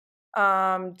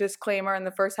Disclaimer in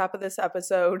the first half of this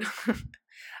episode,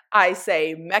 I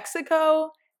say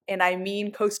Mexico and I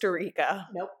mean Costa Rica.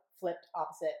 Nope, flipped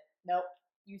opposite. Nope,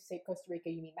 you say Costa Rica,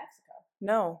 you mean Mexico.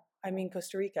 No, I mean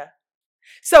Costa Rica.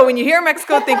 So when you hear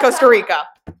Mexico, think Costa Rica.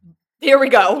 Here we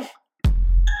go.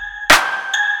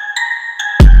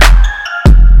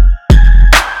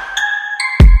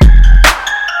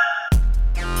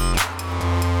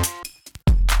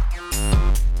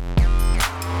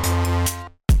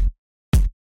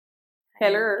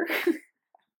 Hello. You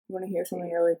want to hear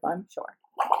something really fun? Sure.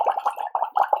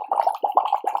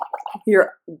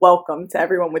 You're welcome to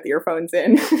everyone with earphones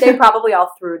in. They probably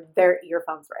all threw their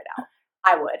earphones right out.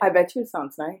 I would. I bet you it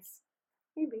sounds nice.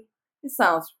 Maybe. It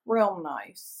sounds real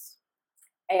nice.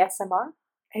 ASMR?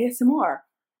 ASMR.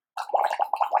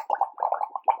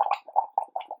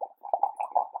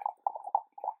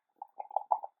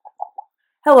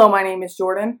 Hello, my name is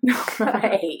Jordan.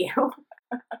 Hey.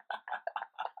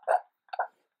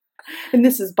 And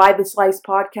this is By the Slice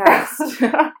podcast.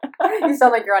 You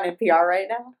sound like you're on NPR right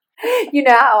now. You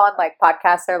know how on like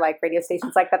podcasts or like radio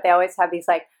stations like that, they always have these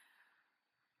like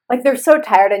they're so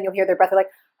tired and you'll hear their breath. They're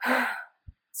like,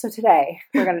 so today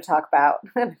we're going to talk about.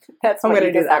 That's I'm going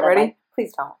to do that. Ready? Like.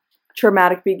 Please don't.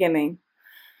 Traumatic beginning.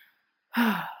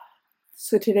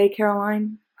 So today,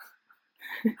 Caroline,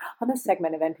 on this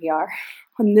segment of NPR,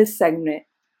 on this segment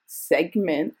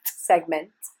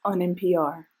on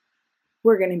NPR,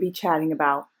 we're going to be chatting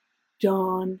about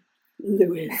Don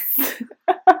Lewis.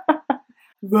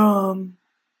 Rum.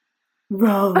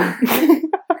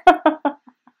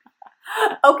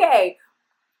 Okay.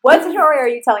 What story are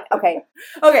you telling? Okay.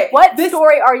 What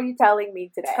story are you telling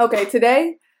me today? Okay,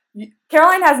 today,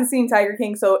 Caroline hasn't seen Tiger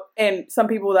King, and some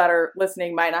people that are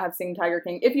listening might not have seen Tiger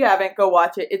King. If you haven't, go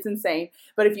watch it. It's insane.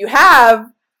 But if you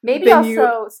have, maybe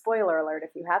also spoiler alert if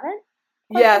you haven't.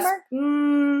 Yes.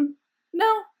 No.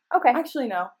 Okay. Actually,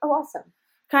 no. Oh, awesome.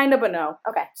 Kind of, but no.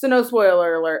 Okay. So no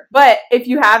spoiler alert. But if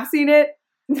you have seen it,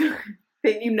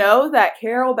 then you know that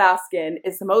Carole Baskin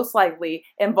is most likely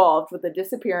involved with the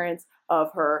disappearance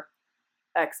of her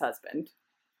ex-husband.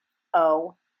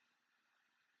 Oh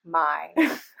my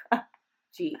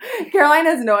gee. Caroline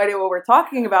has no idea what we're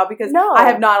talking about because I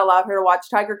have not allowed her to watch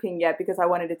Tiger King yet because I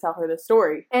wanted to tell her the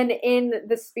story. And in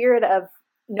the spirit of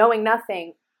knowing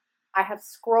nothing, I have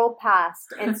scrolled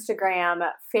past Instagram,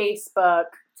 Facebook,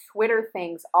 Twitter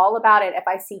things all about it. If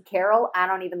I see Carole, I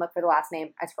don't even look for the last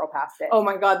name. I scroll past it. Oh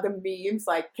my God, the memes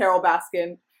like Carole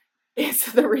Baskin is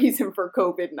the reason for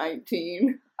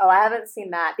COVID-19. Oh, I haven't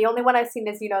seen that. The only one I've seen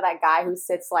is, that guy who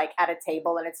sits like at a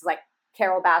table and it's like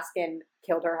Carole Baskin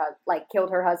killed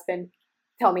her husband.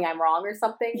 Tell me I'm wrong or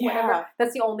something. Yeah. Whatever.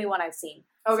 That's the only one I've seen.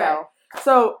 Okay.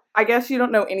 So I guess you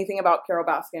don't know anything about Carole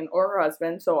Baskin or her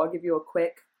husband, so I'll give you a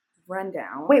quick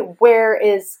rundown. Wait, where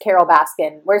is Carole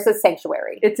Baskin? Where's the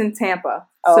sanctuary? It's in Tampa.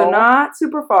 Oh. So not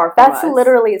super far from us. That's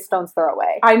literally a stone's throw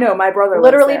away. I know, my brother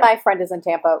literally lives there. My friend is in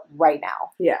Tampa right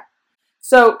now. Yeah.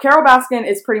 So Carole Baskin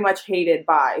is pretty much hated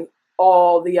by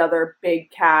all the other big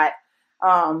cat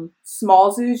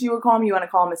small zoos, you would call them. You want to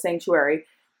call them a sanctuary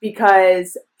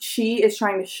because she is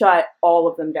trying to shut all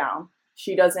of them down.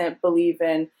 She doesn't believe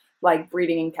in like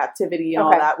breeding in captivity and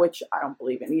all that, which I don't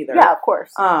believe in either. Yeah, of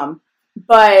course.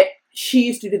 But she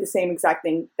used to do the same exact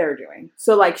thing they're doing.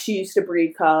 So, like, she used to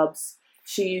breed cubs.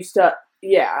 She used to,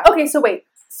 yeah. Okay, so wait.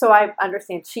 So I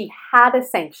understand. She had a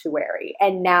sanctuary,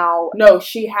 and now... No,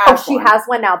 she has one. Oh, she has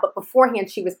one now, but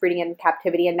beforehand she was breeding in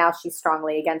captivity, and now she's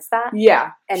strongly against that?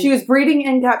 Yeah. And she was breeding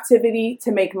in captivity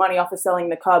to make money off of selling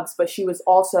the cubs, but she was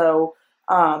also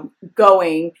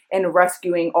going and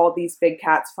rescuing all these big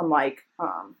cats from, like,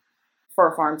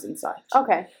 fur farms and such.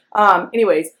 Okay.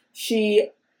 Anyways, she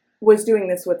was doing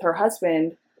this with her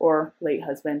husband, or late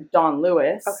husband, Don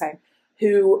Lewis. Okay.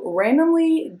 Who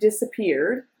randomly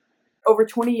disappeared over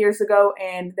 20 years ago,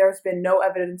 and there's been no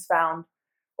evidence found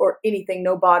or anything,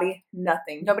 no body,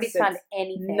 nothing. Nobody's found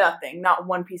anything. Nothing, not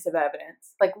one piece of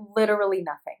evidence. Like literally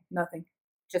nothing. Nothing.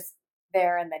 Just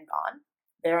there and then gone.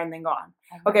 There and then gone.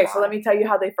 Okay, so let me tell you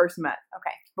how they first met.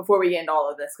 Okay. Before we get into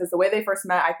all of this, because the way they first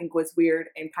met, I think, was weird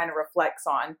and kind of reflects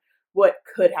on what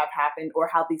could have happened or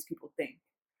how these people think.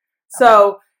 Okay.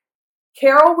 So,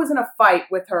 Carole was in a fight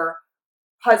with her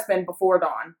husband before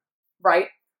Dawn, right?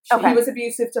 He was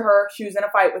abusive to her. She was in a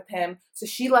fight with him. So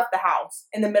she left the house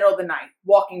in the middle of the night,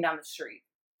 walking down the street.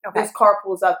 Okay. This car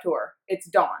pulls up to her. It's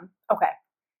Dawn. Okay.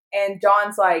 And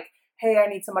Dawn's like, hey, I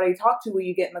need somebody to talk to. Will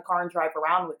you get in the car and drive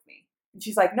around with me? And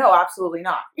she's like, no, absolutely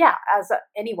not. Yeah, as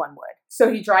anyone would.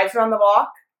 So he drives around the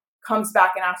block, comes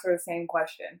back and asks her the same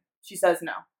question. She says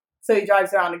no. So he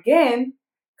drives around again,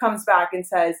 comes back and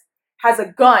says, has a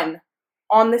gun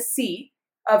on the seat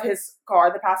of his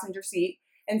car, the passenger seat,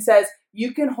 and says,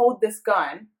 "You can hold this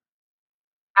gun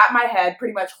at my head,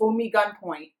 pretty much hold me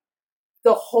gunpoint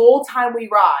the whole time we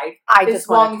ride, as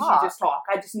long as you just talk.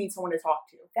 I just need someone to talk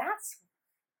to." That's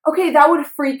okay. That would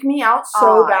freak me out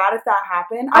so bad if that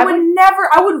happened. I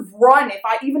would run if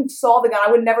I even saw the gun. I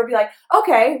would never be like,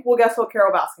 okay, well, guess what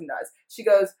Carole Baskin does? She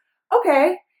goes,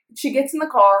 okay. She gets in the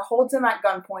car, holds him at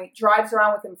gunpoint, drives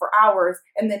around with him for hours,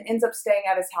 and then ends up staying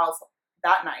at his house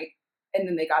that night. And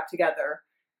then they got together,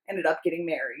 ended up getting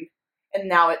married. And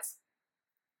now it's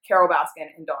Carole Baskin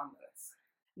and Dawn Lewis.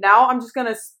 Now I'm just going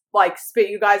to spit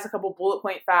you guys a couple bullet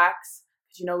point facts.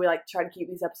 Because we like to try to keep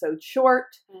these episodes short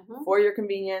for your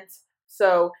convenience.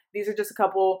 So these are just a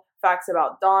couple facts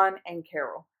about Dawn and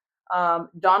Carole.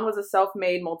 Dawn was a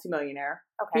self-made multimillionaire.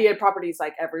 Okay. He had properties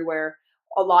everywhere,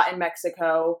 a lot in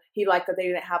Mexico. He liked that they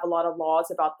didn't have a lot of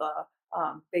laws about the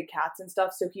big cats and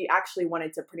stuff. So he actually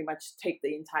wanted to pretty much take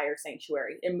the entire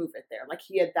sanctuary and move it there.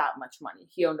 He had that much money.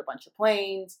 He owned a bunch of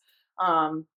planes.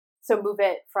 So move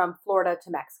it from Florida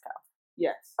to Mexico.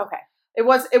 Yes. Okay. It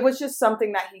was just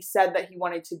something that he said that he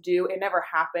wanted to do. It never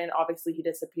happened. Obviously, he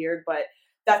disappeared, but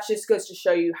that just goes to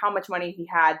show you how much money he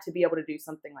had to be able to do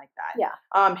something like that.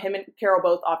 Yeah. Him and Carole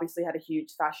both obviously had a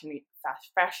huge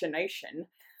fascination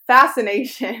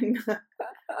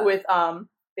with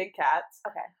big cats.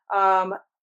 Okay.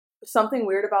 Something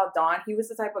weird about Don, he was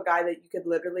the type of guy that you could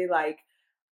literally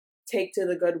take to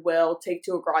the Goodwill, take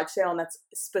to a garage sale, and that's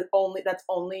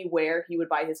only where he would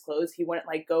buy his clothes. He wouldn't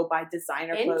go buy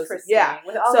designer clothes. Interesting. Yeah,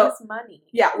 with all this money.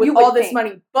 Yeah, with all this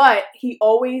money, but he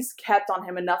always kept on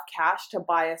him enough cash to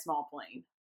buy a small plane.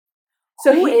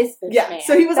 So Who is this man?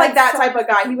 So he was that type of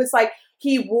guy. He was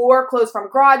he wore clothes from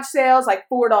garage sales,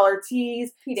 $4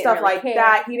 tees, stuff like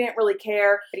that. He didn't really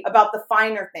care about the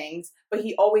finer things, but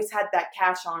he always had that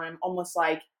cash on him, almost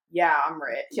yeah, I'm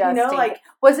rich.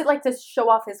 Was it to show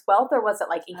off his wealth, or was it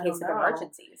in case of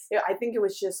emergencies? Yeah, I think it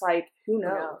was just who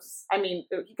knows? I mean,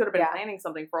 he could have been planning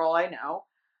something for all I know.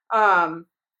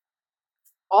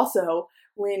 Also,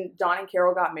 when Dawn and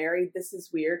Carole got married, this is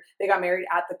weird. They got married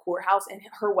at the courthouse, and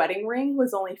her wedding ring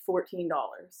was only $14.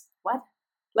 What?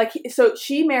 So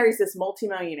she marries this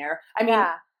multimillionaire. I mean,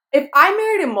 if I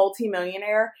married a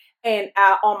multimillionaire and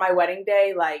on my wedding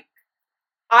day,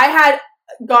 I had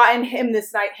gotten him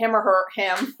this night, him or her,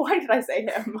 him. Why did I say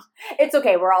him? It's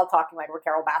okay. We're all talking we're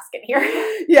Carole Baskin here.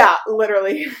 Yeah,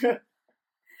 literally.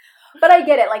 But I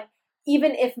get it.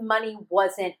 Even if money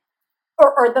wasn't,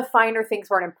 or the finer things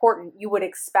weren't important, you would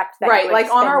expect that. Right.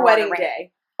 On our wedding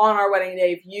day,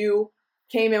 if you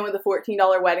came in with a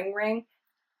 $14 wedding ring,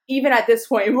 even at this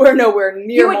point, we're nowhere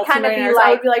near. You would kind of be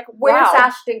I would be where's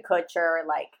Ashton Kutcher?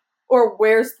 Or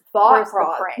where's the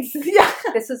prank? Yeah.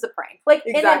 This is a prank.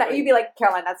 Exactly. And then you'd be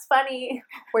Caroline, that's funny.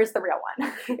 Where's the real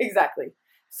one? Exactly.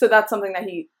 So that's something that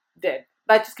he did.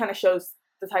 That just kind of shows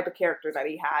the type of character that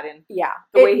he had and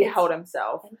the way he held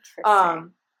himself.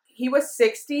 Interesting. He was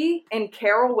 60 and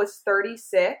Carole was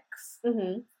 36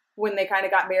 when they kind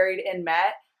of got married and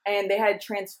met. And they had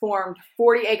transformed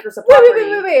 40 acres of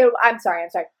property. Wait. I'm sorry.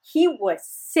 He was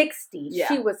 60. Yeah.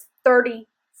 She was 36.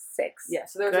 Yeah,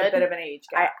 so there was a bit of an age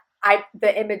gap.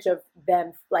 The image of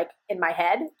them, in my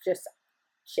head, just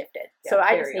shifted. Yeah, so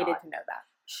I just needed to know that.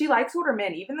 She likes older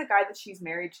men. Even the guy that she's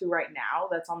married to right now,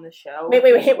 that's on the show.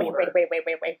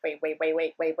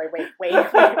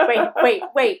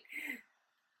 Wait.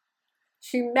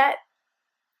 She met,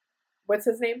 what's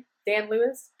his name? Dan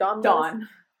Lewis? Dawn.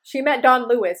 She met Dawn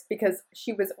Lewis because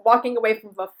she was walking away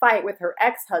from a fight with her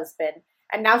ex-husband,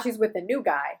 and now she's with a new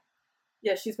guy.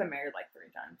 Yeah, she's been married 3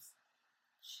 times.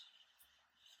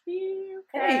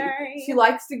 Okay. Hey, she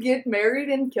likes to get married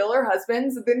and kill her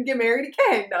husbands and then get married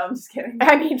again. No, I'm just kidding.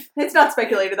 I mean, it's not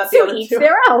speculated. That's the other each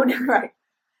their own. Right.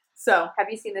 So, have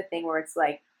you seen the thing where it's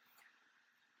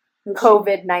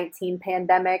COVID-19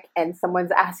 pandemic and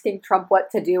someone's asking Trump what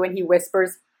to do and he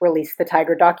whispers, release the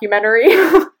Tiger documentary?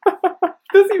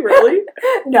 Does he really?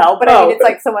 No, but I mean,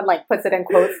 it's someone puts it in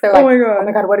quotes. They're oh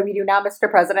my God, what do we do now, Mr.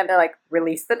 President? They're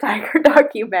release the Tiger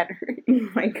documentary. Oh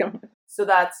my God. So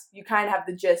you kind of have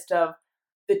the gist of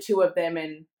the two of them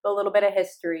and a little bit of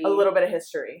history.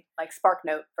 Spark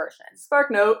Note version.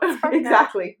 Spark Note.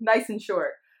 Exactly. Nice and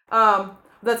short.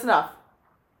 That's enough.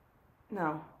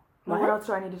 No. What else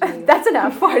do I need to tell you? That's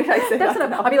enough. Why did I say that's that?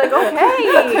 enough? I'll be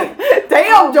okay.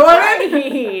 Damn, Jordan!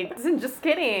 Right. Just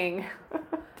kidding.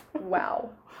 Wow.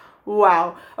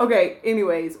 Okay,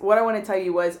 anyways, what I want to tell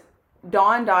you was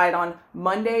Dawn died on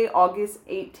Monday, August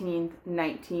 18th,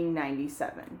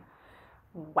 1997.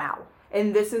 Wow.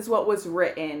 And this is what was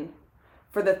written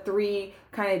for the 3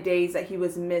 kind of days that he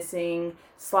was missing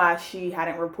 / she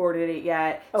hadn't reported it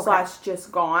yet /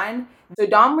 just gone. So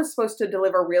Don was supposed to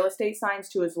deliver real estate signs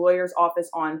to his lawyer's office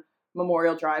on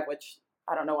Memorial Drive, which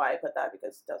I don't know why I put that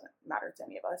because it doesn't matter to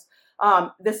any of us.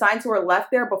 The signs were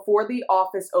left there before the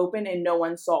office opened and no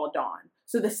one saw Don.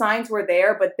 So the signs were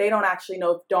there, but they don't actually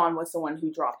know if Don was the one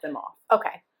who dropped them off.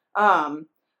 Okay.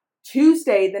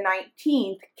 Tuesday, the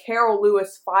 19th, Carol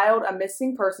Lewis filed a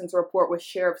missing persons report with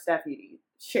sheriff's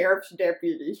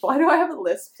deputies. Why do I have a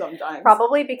lisp sometimes?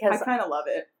 Probably because I kind of love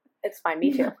it. It's fine,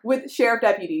 me too. With sheriff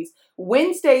deputies.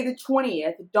 Wednesday, the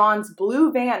 20th, Don's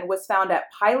blue van was found at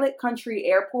Pilot Country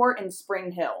Airport in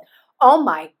Spring Hill. Oh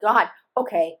my God.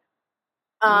 Okay.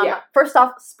 First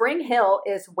off, Spring Hill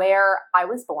is where I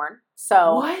was born.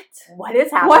 So what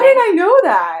is happening? Why did I know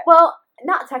that? Well,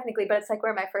 not technically, but it's like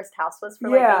where my first house was for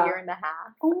like a year and a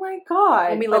half. Oh my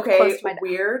God. And we lived close to my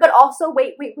weird. But also,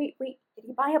 wait. Did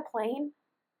he buy a plane?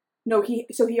 No, he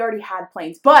already had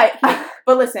planes. But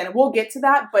listen, we'll get to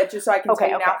that. But just so I can tell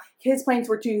you now, his planes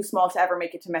were too small to ever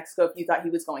make it to Mexico if you thought he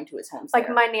was going to his home. Like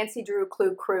my Nancy Drew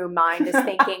Clue crew mind is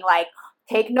thinking like,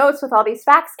 take notes with all these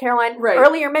facts, Caroline. Right.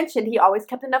 Earlier mentioned he always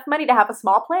kept enough money to have a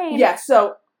small plane. Yeah,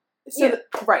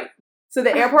 right. So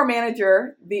the airport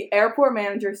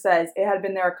manager says it had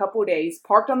been there a couple of days,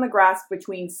 parked on the grass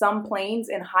between some planes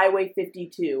and Highway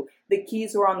 52. The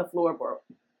keys were on the floorboard.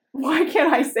 Why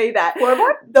can't I say that?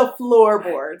 Floorboard? The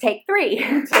floorboard. Take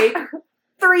 3. Take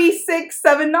 3, 6,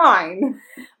 7, 9.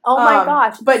 Oh my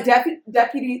gosh. But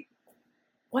deputy,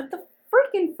 what the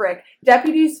freaking frick?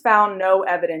 Deputies found no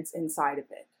evidence inside of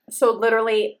it. So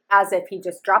literally as if he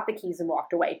just dropped the keys and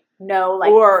walked away. No,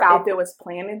 or if it was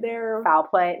planted there. Foul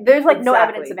play. There's like no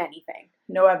evidence of anything.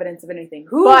 No evidence of anything.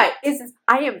 I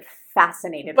am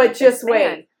fascinated. But just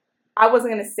wait. I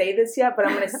wasn't going to say this yet, but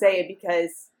I'm going to say it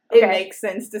because it makes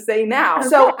sense to say now. Okay.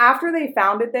 So after they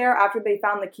found it there, after they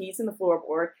found the keys in the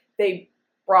floorboard, they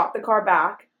brought the car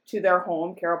back to their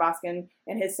home, Carol Baskin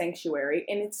and his sanctuary,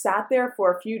 and it sat there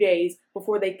for a few days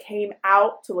before they came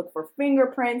out to look for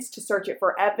fingerprints, to search it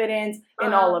for evidence,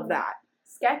 and all of that.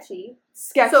 Sketchy.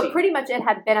 So pretty much it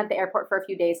had been at the airport for a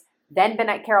few days, then been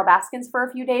at Carol Baskin's for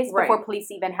a few days before police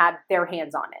even had their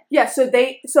hands on it. Yeah,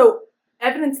 so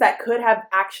evidence that could have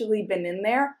actually been in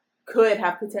there could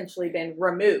have potentially been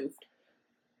removed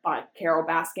by Carol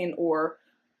Baskin or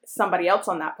somebody else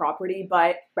on that property,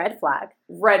 but red flag.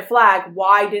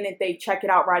 Why didn't they check it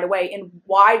out right away? And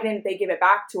why didn't they give it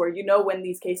back to her? You know, when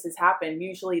these cases happen,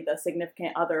 usually the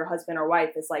significant other, husband or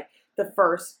wife, is like the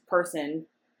first person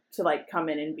to like come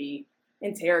in and be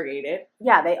interrogated.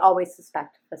 Yeah, they always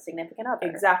suspect the significant other.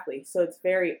 Exactly. So it's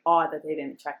very odd that they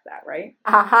didn't check that, right?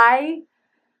 I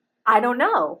don't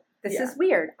know. This is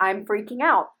weird. I'm freaking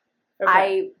out. Okay.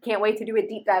 I can't wait to do a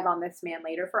deep dive on this man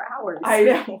later for hours. I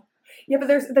know. Yeah, but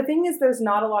there's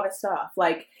not a lot of stuff.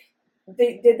 Like,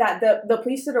 they did that. The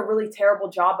police did a really terrible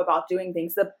job about doing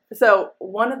things. So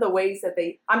one of the ways that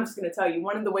I'm just going to tell you,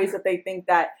 one of the ways that they think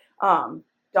that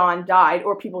Don died,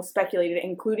 or people speculated,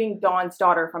 including Don's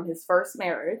daughter from his first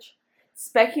marriage,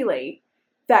 speculate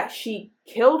that she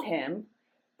killed him,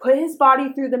 put his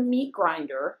body through the meat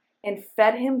grinder, and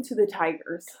fed him to the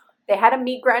tigers. They had a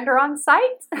meat grinder on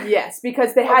site? Yes,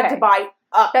 because they had to buy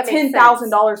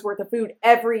 $10,000 worth of food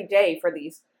every day for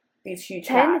these huge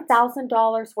cats.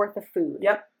 $10,000 worth of food.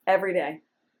 Yep, every day.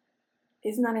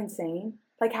 Isn't that insane?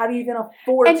 Like, how do you even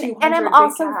afford 200 And I'm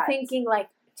also thinking, like,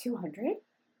 200?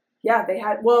 Yeah, they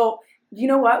had. Well, you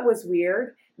know what was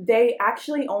weird? They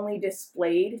actually only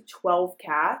displayed 12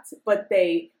 cats, but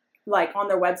they, like, on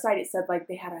their website, it said, like,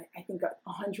 they had, I think,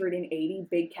 180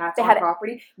 big cats on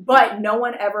property, but no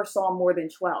one ever saw more than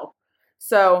 12.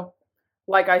 So,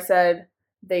 like I said,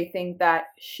 they think that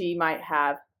she might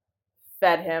have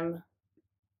fed him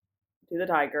to the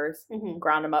tigers,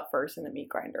 ground him up first in the meat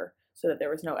grinder so that there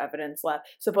was no evidence left.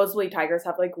 Supposedly, tigers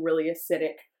have, like, really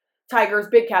acidic... Tigers,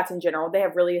 big cats in general, they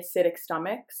have really acidic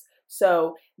stomachs.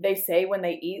 So they say when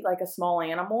they eat, like, a small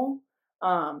animal,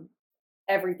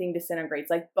 everything disintegrates.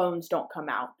 Like, bones don't come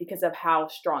out because of how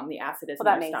strong the acid is in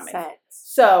their stomachs. Sense.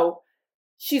 So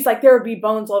she's like, there would be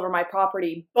bones all over my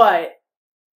property, but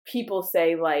people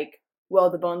say, like, well,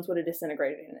 the bones would have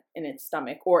disintegrated in its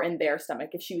stomach or in their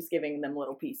stomach if she was giving them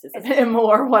little pieces of him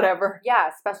or whatever. Yeah,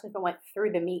 especially if it went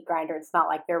through the meat grinder. It's not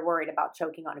like they're worried about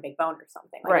choking on a big bone or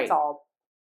something. Like, it's all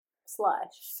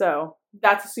slush. So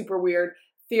that's a super weird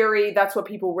theory. That's what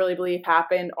people really believe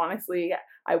happened. Honestly,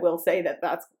 I will say that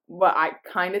that's what I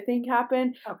kind of think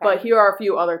happened. Okay. But here are a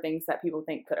few other things that people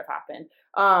think could have happened.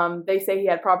 They say he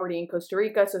had property in Costa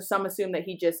Rica, so some assume that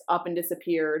he just up and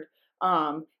disappeared.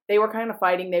 they were kind of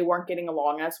fighting. They weren't getting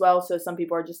along as well. So some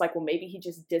people are just like, well, maybe he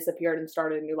just disappeared and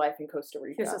started a new life in Costa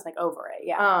Rica. He was just like over it.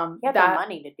 Yeah. He had the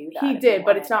money to do that. He did,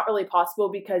 but it's not really possible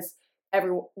because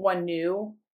everyone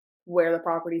knew where the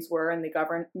properties were and the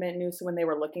government knew. So when they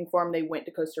were looking for him, they went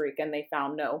to Costa Rica and they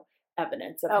found no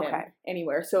evidence of him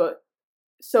anywhere. So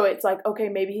it's like, okay,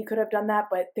 maybe he could have done that,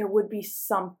 but there would be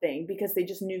something because they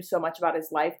just knew so much about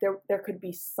his life. There could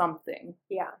be something.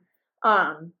 Yeah.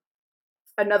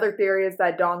 Another theory is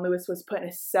that Don Lewis was put in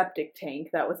a septic tank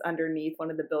that was underneath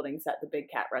one of the buildings at the Big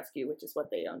Cat Rescue, which is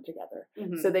what they own together.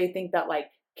 Mm-hmm. So they think that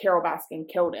like Carole Baskin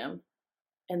killed him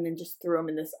and then just threw him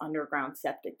in this underground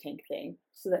septic tank thing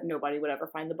so that nobody would ever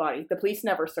find the body. The police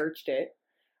never searched it.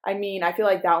 I mean, I feel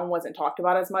like that one wasn't talked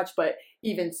about as much, but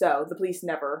even so, the police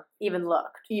never even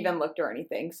looked or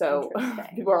anything. So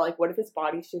people are like, what if his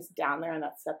body's just down there in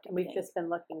that septic tank? We've just been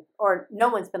looking, or no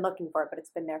one's been looking for it, but it's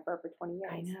been there for over 20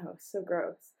 years. I know, so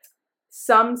gross.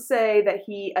 Some say that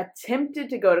he attempted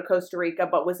to go to Costa Rica,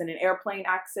 but was in an airplane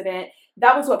accident.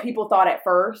 That was what people thought at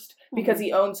first because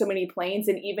he owned so many planes,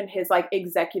 and even his like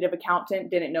executive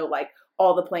accountant didn't know like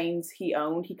all the planes he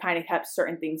owned. He kind of kept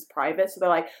certain things private. So they're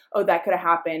like, oh, that could have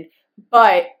happened.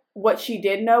 But what she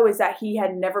did know is that he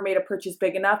had never made a purchase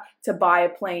big enough to buy a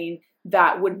plane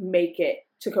that would make it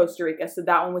to Costa Rica. So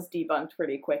that one was debunked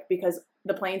pretty quick because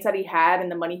the planes that he had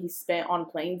and the money he spent on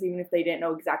planes, even if they didn't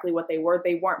know exactly what they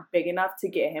weren't big enough to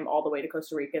get him all the way to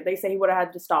Costa Rica. They say he would have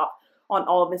had to stop on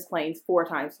all of his planes 4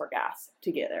 times for gas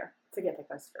to get there. To get to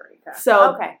Costa Rica.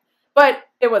 So, okay. But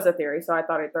it was a theory, so I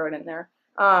thought I'd throw it in there.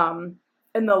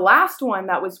 And the last one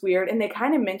that was weird, and they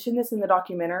kind of mentioned this in the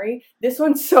documentary. This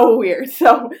one's so weird.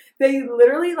 So they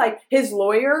literally, like, his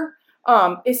lawyer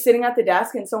is sitting at the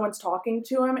desk and someone's talking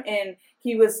to him, and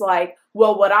he was like,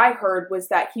 well, what I heard was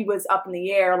that he was up in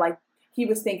the air, like, he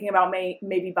was thinking about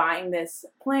maybe buying this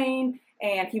plane,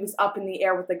 and he was up in the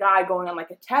air with the guy going on,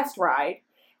 like, a test ride,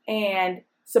 and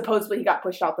supposedly he got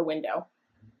pushed out the window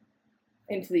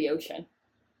into the ocean.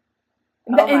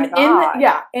 Oh my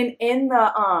God.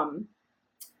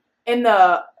 In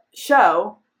the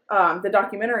show, the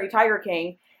documentary Tiger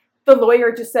King, the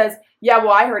lawyer just says, yeah,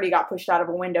 well, I heard he got pushed out of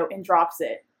a window and drops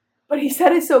it. But he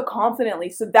said it so confidently,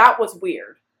 so that was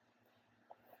weird.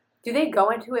 Do they go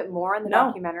into it more in the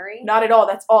documentary? Not at all.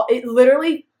 That's all. It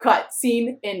literally cut,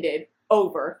 scene ended,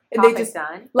 over. And Topic they just,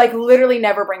 done. like, literally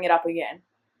never bring it up again.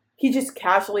 He just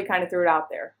casually kind of threw it out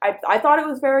there. I thought it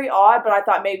was very odd, but I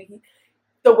thought maybe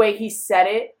the way he said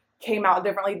it came out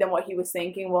differently than what he was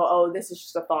thinking. Well, oh, this is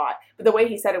just a thought. But the way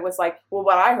he said it was like, well,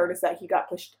 what I heard is that he got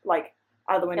pushed, like,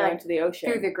 out of the window into the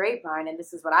ocean. Through the grapevine, and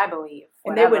this is what I believe.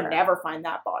 And they would never find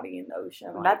that body in the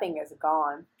ocean. That thing is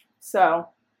gone. So,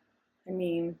 I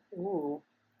mean, ooh,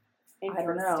 I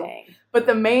don't know. But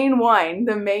the main one,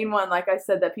 like I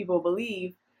said, that people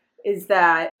believe is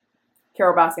that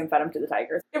Carole Baskin fed him to the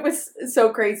tigers. It was so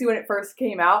crazy when it first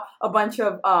came out. A bunch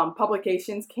of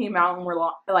publications came out and were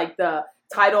like, the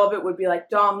title of it would be like,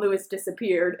 Don Lewis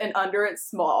disappeared, and under it,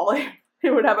 small, it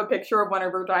would have a picture of one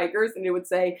of her tigers, and it would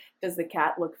say, does the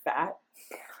cat look fat?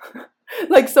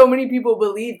 Like, so many people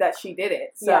believe that she did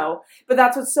it. So, yeah. But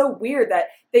that's what's so weird, that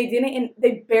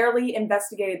they barely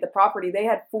investigated the property. They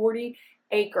had 40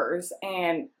 acres,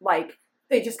 and, like,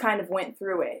 they just kind of went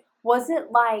through it. Was it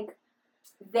like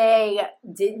they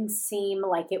didn't seem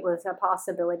like it was a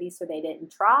possibility, so they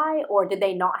didn't try? Or did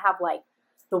they not have, like,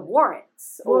 the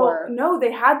warrants? Or well, no,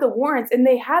 they had the warrants, and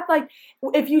they had, like,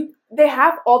 they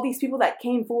have all these people that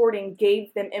came forward and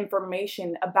gave them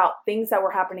information about things that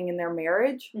were happening in their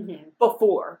marriage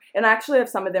before. And I actually have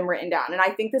some of them written down, and I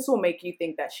think this will make you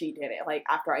think that she did it, like,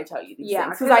 after I tell you these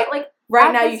things. Because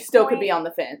right now you still could be on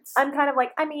the fence. I'm kind of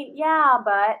like, I mean, yeah,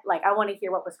 but, like, I want to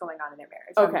hear what was going on in their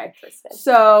marriage. Okay. I'm interested.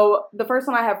 So the first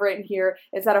one I have written here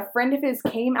is that a friend of his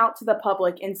came out to the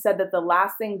public and said that the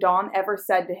last thing Don ever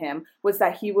said to him was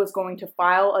that he was going to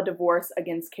file a divorce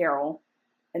against Carole,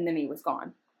 and then he was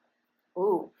gone.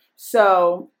 Ooh.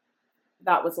 So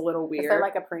that was a little weird. Is there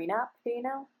like a prenup? Do you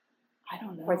know? I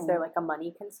don't know. Or is there like a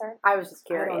money concern? I was just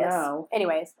curious. I don't know.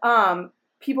 Anyways.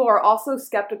 People are also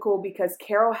skeptical because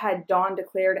Carole had Don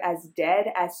declared as dead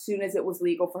as soon as it was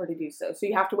legal for her to do so. So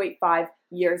you have to wait 5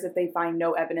 years if they find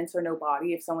no evidence or no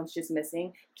body, if someone's just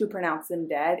missing, to pronounce them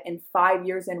dead. And 5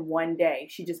 years and 1 day,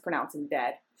 she just pronounced him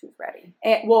dead. She's ready.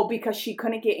 And, well, because she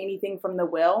couldn't get anything from the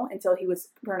will until he was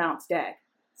pronounced dead.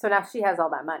 So now she has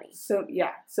all that money. So,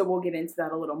 yeah. So we'll get into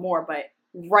that a little more. But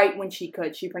right when she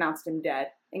could, she pronounced him dead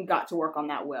and got to work on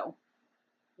that will.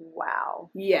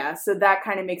 Wow. Yeah. So that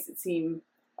kind of makes it seem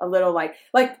a little like,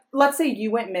 let's say you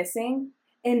went missing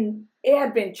and it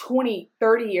had been 20,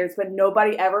 30 years, but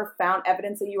nobody ever found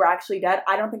evidence that you were actually dead.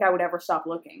 I don't think I would ever stop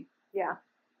looking. Yeah.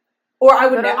 Or I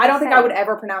would. But I'm I don't just think I would saying.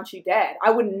 ever pronounce you dead.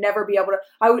 I would never be able to.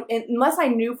 I would unless I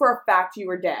knew for a fact you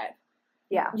were dead.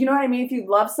 Yeah. You know what I mean? If you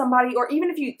love somebody, or even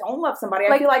if you don't love somebody, I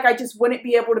Like- feel like I just wouldn't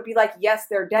be able to be like, yes,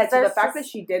 they're dead. So the There's fact that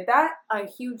just- she did that, A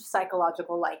huge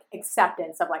psychological like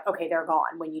acceptance of like, okay, they're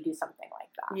gone when you do something like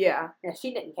that. yeah. Yeah,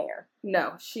 she didn't care.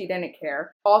 No, she didn't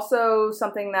care. Also,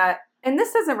 something that, and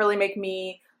this doesn't really make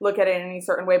me look at it in any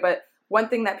certain way, but one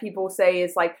thing that people say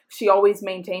is like she always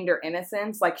maintained her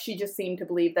innocence. Like she just seemed to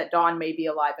believe that Dawn may be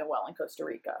alive and well in Costa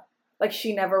Rica. Like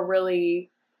she never really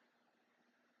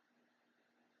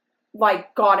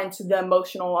like got into the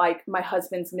emotional like my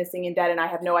husband's missing and dead and I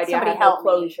have no idea. Somebody I have no help me.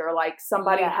 closure. Like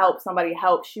somebody help, somebody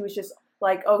help. She was just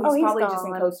like, oh, he's probably just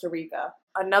in gone. Costa Rica.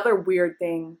 Another weird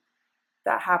thing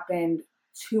that happened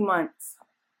 2 months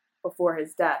before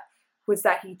his death was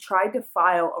that he tried to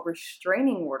file a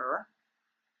restraining order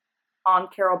on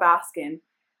Carol Baskin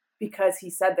because he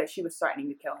said that she was threatening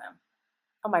to kill him.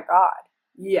 Oh my God.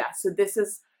 Yeah, so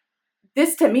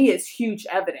this to me is huge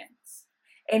evidence.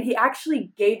 And he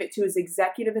actually gave it to his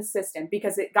executive assistant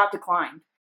because it got declined.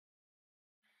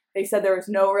 They said there was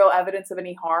no real evidence of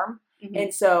any harm, Mm-hmm.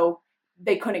 and so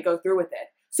they couldn't go through with it.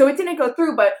 So it didn't go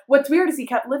through, but what's weird is he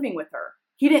kept living with her.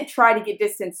 He didn't try to get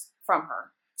distance from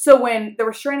her. So when the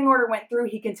restraining order went through,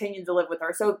 he continued to live with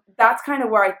her. So that's kind of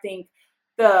where I think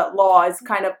the law is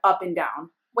kind of up and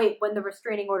down. Wait, when the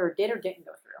restraining order did or didn't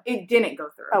go through? It didn't go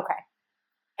through. Okay.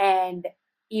 And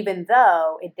even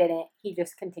though it didn't, he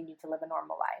just continued to live a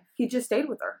normal life. He just stayed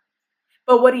with her.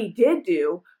 But what he did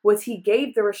do was he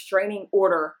gave the restraining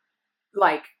order,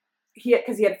 like,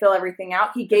 because he had to fill everything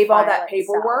out. He gave all that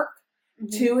paperwork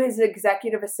to his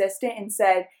executive assistant and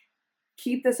said,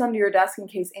 keep this under your desk in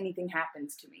case anything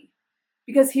happens to me.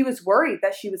 Because he was worried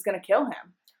that she was going to kill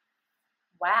him.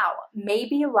 Wow.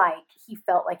 Maybe like he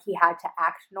felt like he had to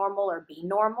act normal or be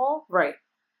normal Right.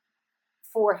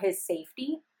 for his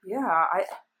safety. Yeah.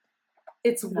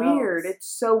 It's Who weird. knows? It's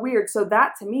so weird. So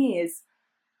that to me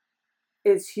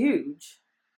is huge.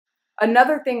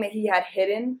 Another thing that he had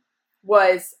hidden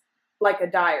was like a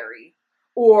diary,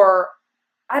 or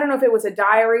I don't know if it was a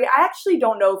diary. I actually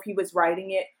don't know if he was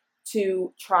writing it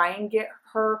to try and get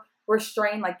her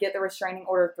restrained, like get the restraining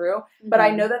order through. But I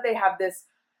know that they have this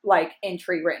like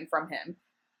entry written from him.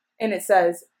 And it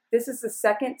says, this is the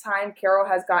second time Carol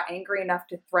has got angry enough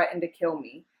to threaten to kill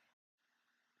me.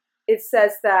 It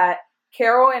says that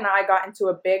Carol and I got into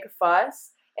a big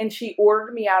fuss and she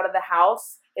ordered me out of the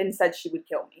house and said she would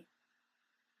kill me.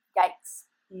 Yikes.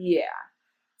 Yeah.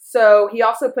 So he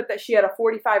also put that she had a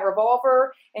 .45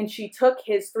 revolver and she took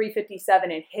his .357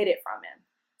 and hid it from him.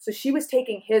 So she was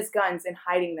taking his guns and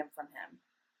hiding them from him.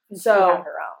 And So she had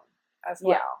her own as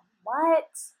well. Yeah.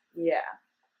 What? Yeah.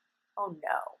 Oh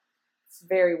no. It's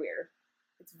very weird.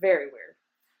 It's very weird.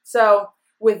 So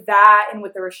with that and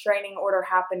with the restraining order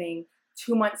happening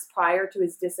 2 months prior to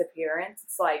his disappearance,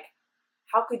 it's like,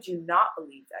 how could you not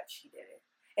believe that she did it?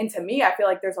 And to me, I feel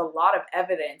like there's a lot of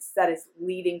evidence that is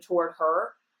leading toward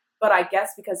her. But I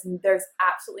guess because there's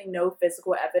absolutely no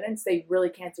physical evidence, they really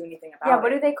can't do anything about it. Yeah,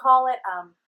 what do they call it?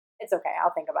 It's okay.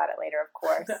 I'll think about it later, of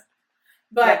course.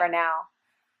 But Never now.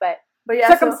 But yeah,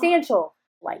 so- circumstantial.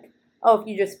 Like, oh, if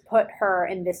you just put her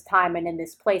in this time and in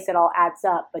this place, it all adds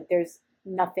up. But there's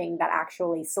nothing that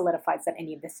actually solidifies that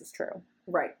any of this is true.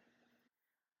 Right.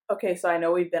 Okay, so I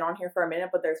know we've been on here for a minute,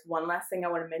 but there's one last thing I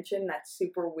want to mention that's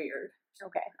super weird.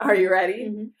 Okay. Are you ready?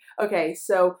 Mm-hmm. Okay,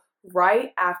 so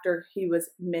right after he was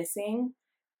missing,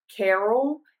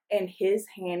 Carol and his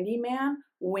handyman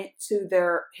went to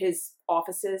his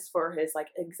offices for his like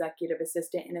executive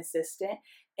assistant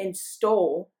and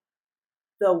stole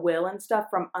the will and stuff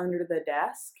from under the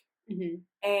desk. Mm-hmm.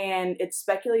 And it's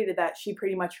speculated that she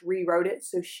pretty much rewrote it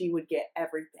so she would get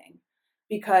everything.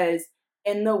 Because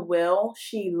in the will,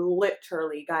 she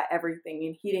literally got everything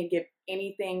and he didn't give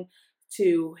anything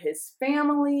to his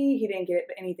family. He didn't give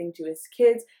anything to his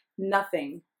kids.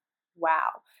 Nothing.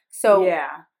 Wow. So yeah.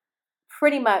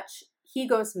 pretty much he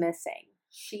goes missing.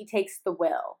 She takes the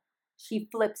will. She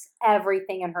flips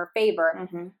everything in her favor,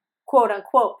 Mm-hmm. quote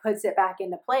unquote, puts it back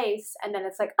into place. And then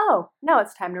it's like, oh, no,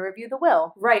 it's time to review the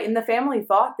will. Right. And the family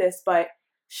thought this, but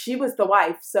she was the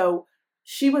wife. So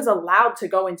she was allowed to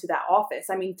go into that office.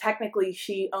 I mean, technically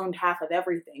she owned half of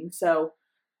everything. So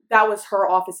that was her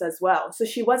office as well. So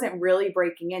she wasn't really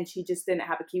breaking in. She just didn't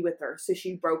have a key with her. So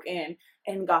she broke in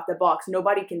and got the box.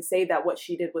 Nobody can say that what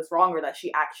she did was wrong or that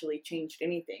she actually changed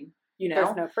anything, you know?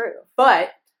 There's no proof. But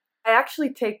I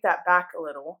actually take that back a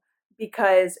little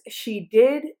because she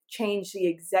did change the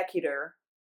executor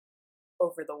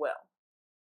over the will.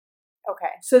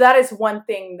 Okay. So that is one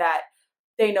thing that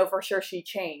they know for sure she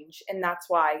changed. And that's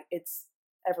why it's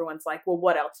everyone's like, well,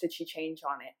 what else did she change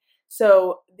on it?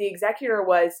 So the executor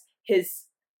was his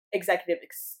executive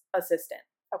assistant.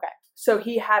 Okay. So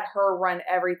he had her run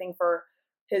everything for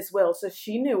his will. So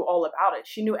she knew all about it.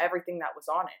 She knew everything that was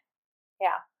on it.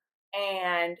 Yeah.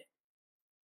 And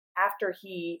after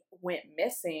he went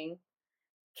missing,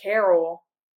 Carol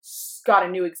got a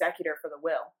new executor for the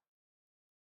will.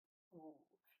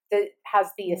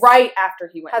 Right after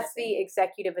he went missing. The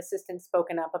executive assistant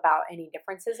spoken up about any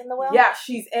differences in the will? Yeah,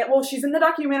 she's in the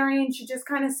documentary, and she just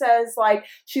kind of says, like,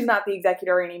 she's not the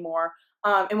executor anymore.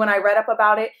 And when I read up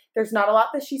about it, there's not a lot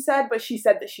that she said, but she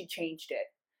said that she changed it.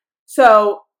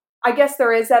 So I guess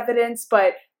there is evidence,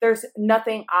 but there's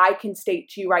nothing I can state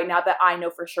to you right now that I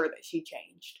know for sure that she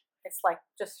changed. It's like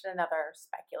just another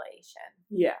speculation.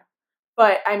 Yeah.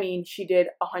 But, I mean, she did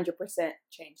 100%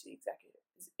 change the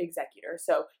executor.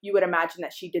 So you would imagine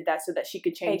that she did that so that she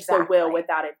could change the will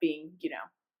without it being,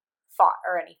 fought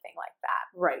or anything like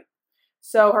that. Right.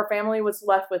 So her family was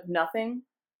left with nothing.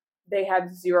 They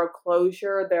had zero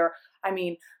closure. They're,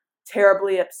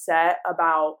 terribly upset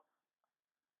about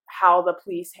how the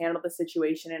police handled the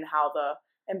situation and how the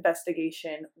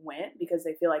investigation went, because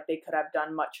they feel like they could have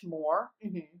done much more,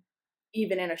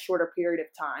 even in a shorter period of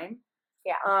time.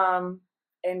 Yeah.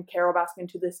 And Carol Baskin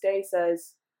to this day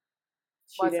says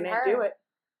she didn't do it.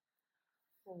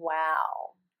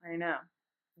 Wow. I know.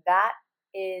 That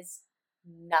is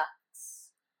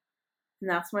nuts. And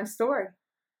that's my story.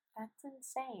 That's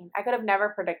insane. I could have never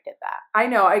predicted that. I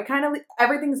know.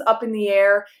 Everything's up in the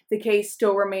air. The case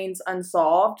still remains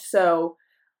unsolved. So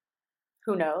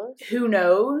who knows? Who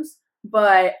knows?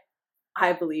 But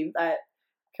I believe that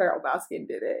Carol Baskin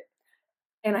did it.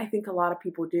 And I think a lot of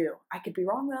people do. I could be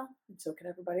wrong, though. And so could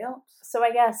everybody else. So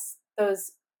I guess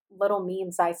those little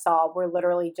memes I saw were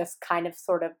literally just kind of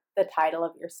sort of the title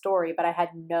of your story, but I had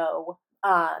no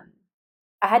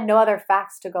other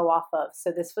facts to go off of.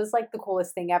 So this was like the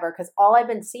coolest thing ever, because all I've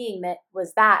been seeing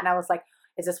was that, and I was like,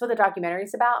 is this what the documentary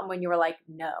is about? And when you were like,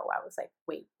 no, I was like,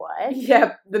 wait, what?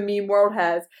 Yeah, the meme world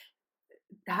has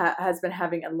been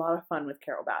having a lot of fun with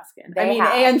Carol Baskin.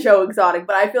 And Joe Exotic,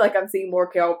 but I feel like I'm seeing more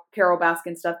Carol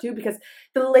Baskin stuff too, because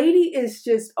the lady is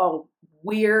just a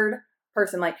weird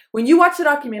person. Like, when you watch the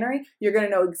documentary, you're going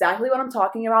to know exactly what I'm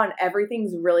talking about, and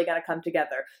everything's really going to come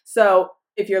together. So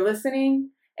if you're listening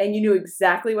and you knew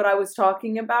exactly what I was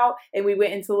talking about, and we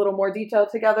went into a little more detail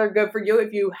together, good for you.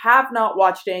 If you have not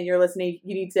watched it and you're listening,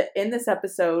 you need to end this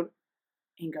episode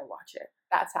and go watch it.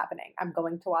 That's happening. I'm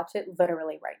going to watch it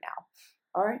literally right now.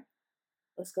 All right.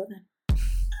 Let's go then.